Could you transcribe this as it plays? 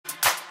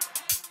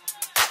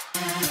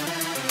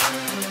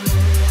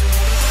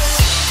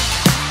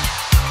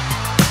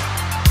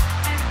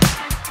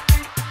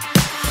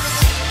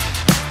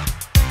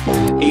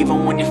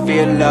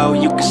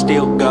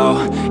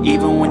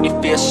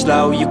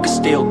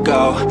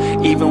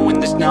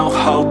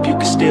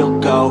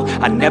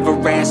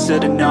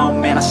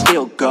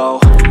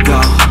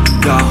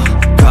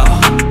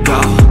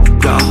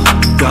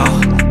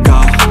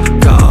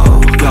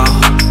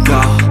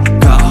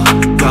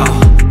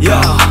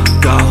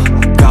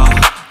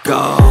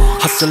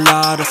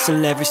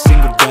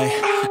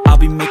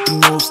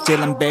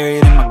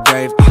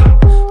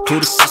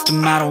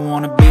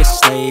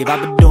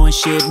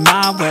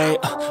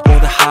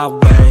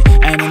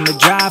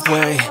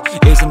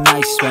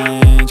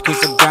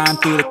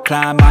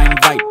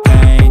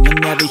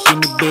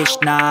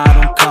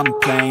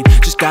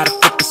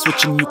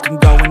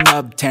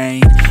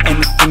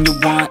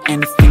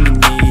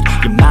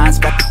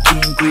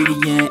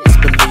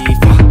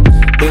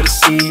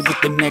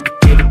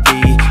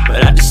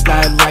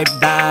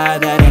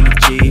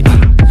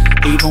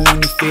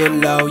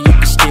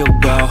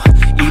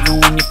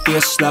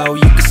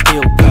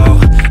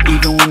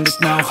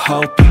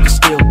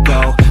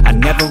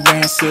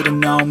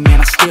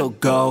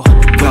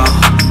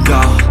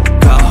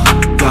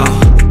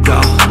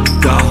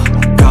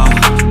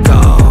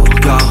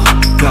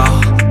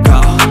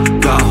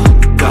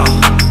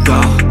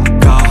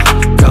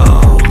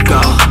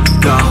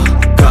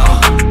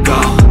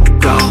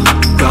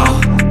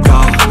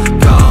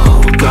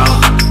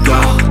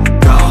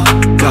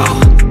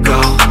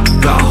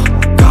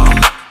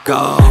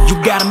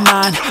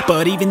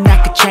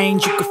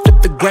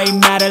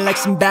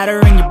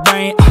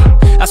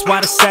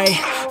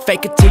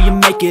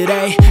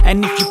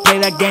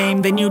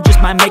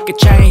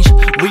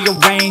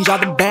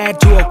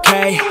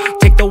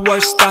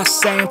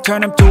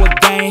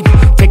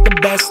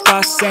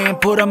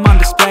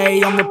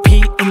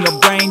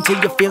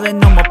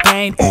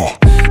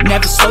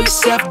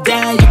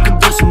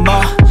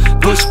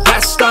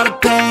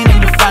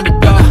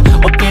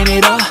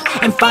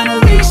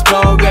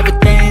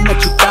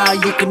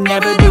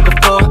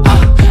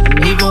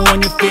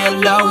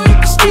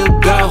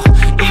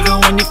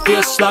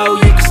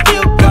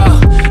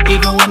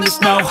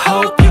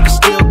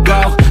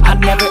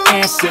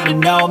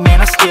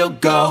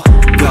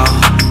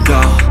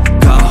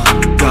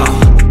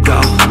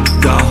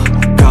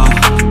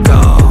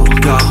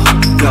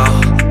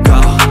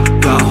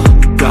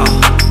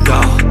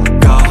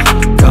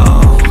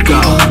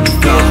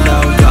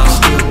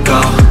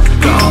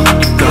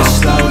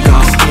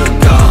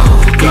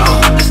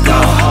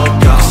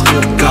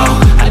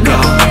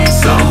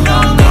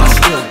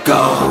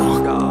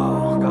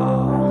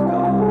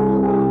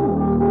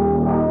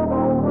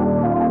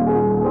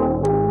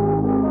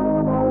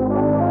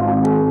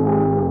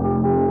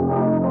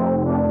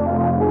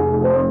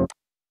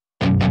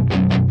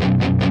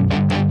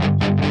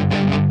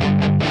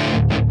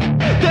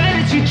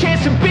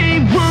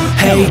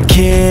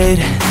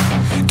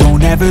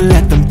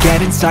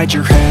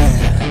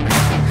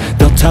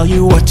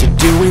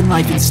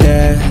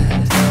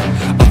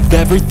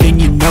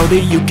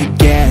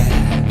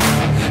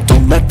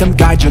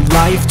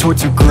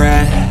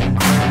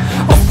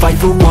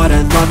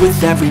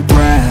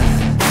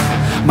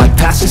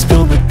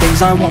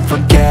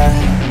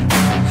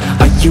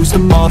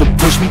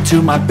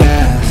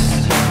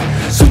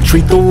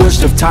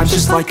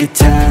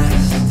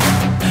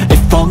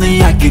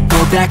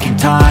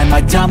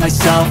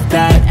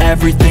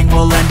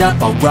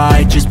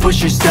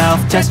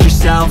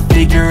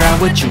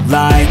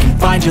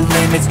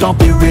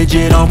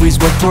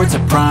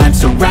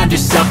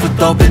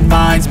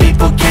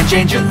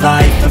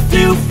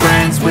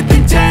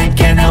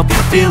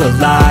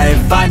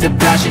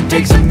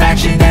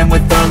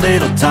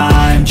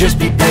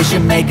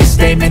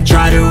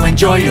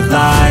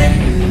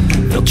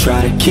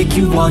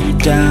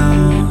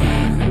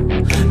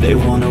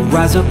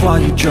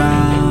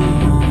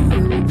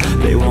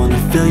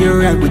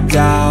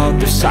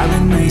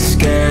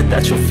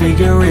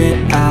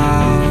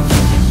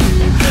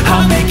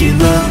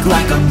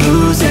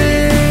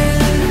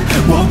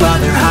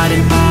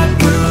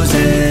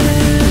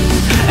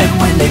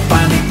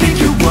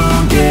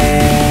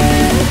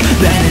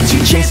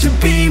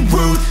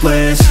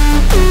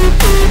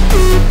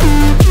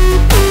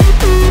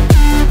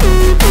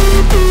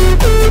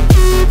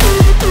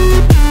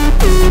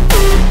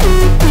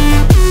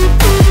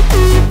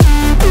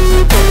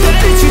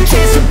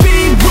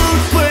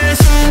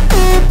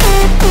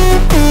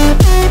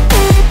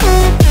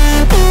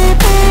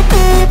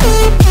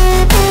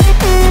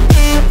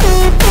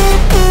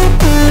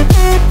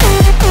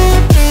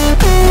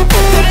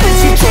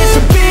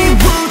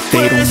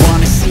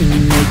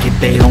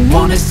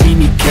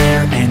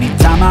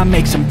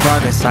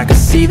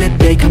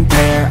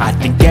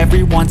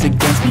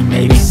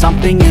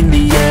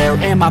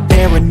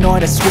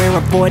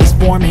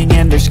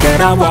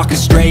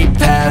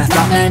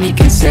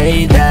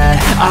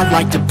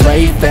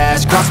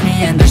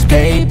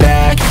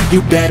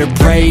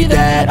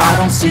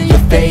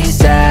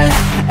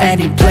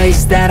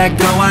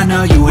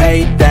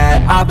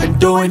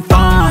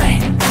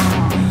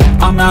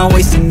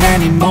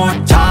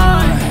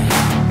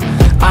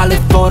I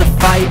live for the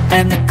fight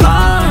and the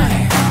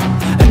climb,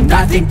 and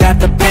I think that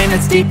the pain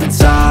that's deep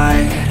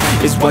inside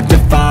is what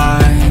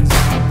defines.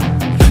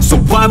 So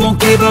I won't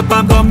give up,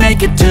 I'm gonna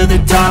make it to the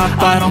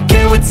top. I don't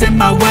care what's in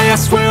my way, I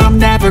swear I'm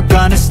never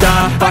gonna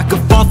stop. I could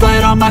fall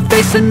flat on my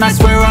face and I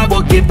swear I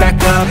will get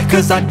back up,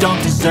 cause I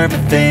don't deserve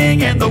a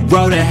thing and the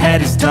road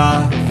ahead is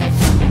tough.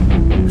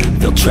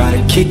 They'll try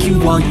to kick you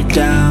while you're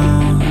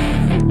down,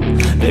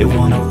 they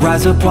wanna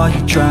rise up while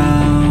you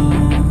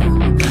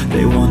drown.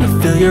 They wanna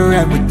fill your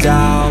head with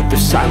doubt, they're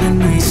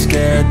silently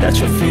scared that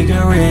you'll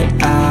figure it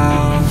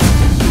out.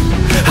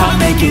 I'll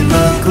make it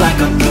look like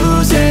I'm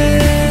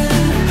losing,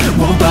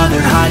 won't bother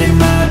hiding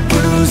my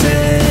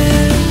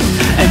bruises.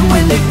 And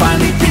when they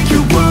finally think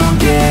you're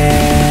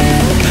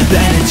wounded,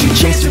 then it's your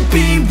chance to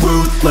be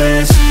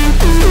ruthless.